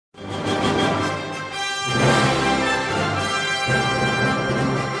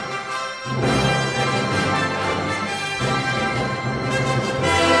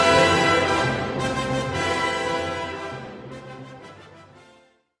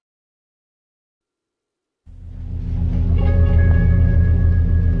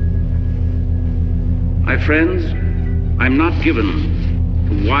friends, I'm not given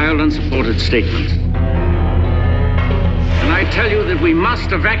to wild, unsupported statements. And I tell you that we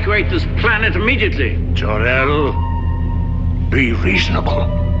must evacuate this planet immediately. Jor-El, be reasonable.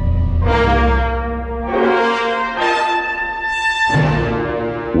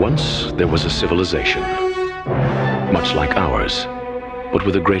 Once there was a civilization, much like ours, but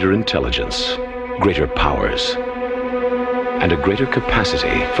with a greater intelligence, greater powers, and a greater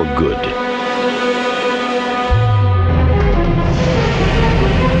capacity for good.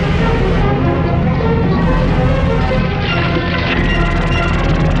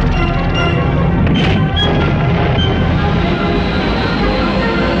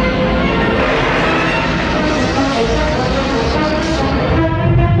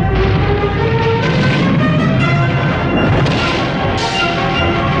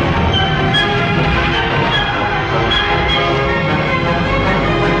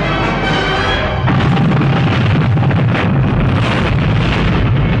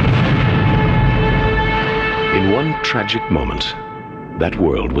 Tragic moment, that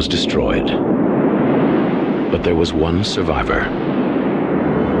world was destroyed. But there was one survivor.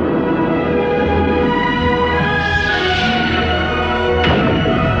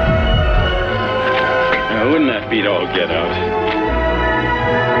 Now, wouldn't that beat all get out?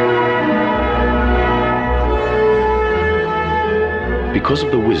 Because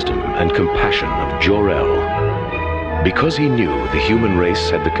of the wisdom and compassion of Jor-El, because he knew the human race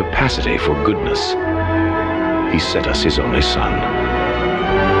had the capacity for goodness, he sent us his only son.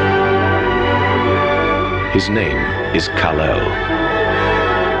 His name is Kal-El.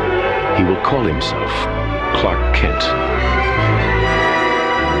 He will call himself Clark Kent.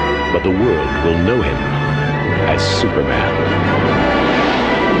 But the world will know him as Superman.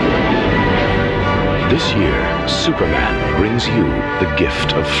 This year, Superman brings you the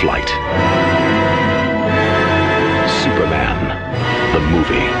gift of flight. Superman, the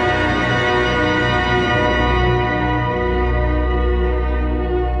movie.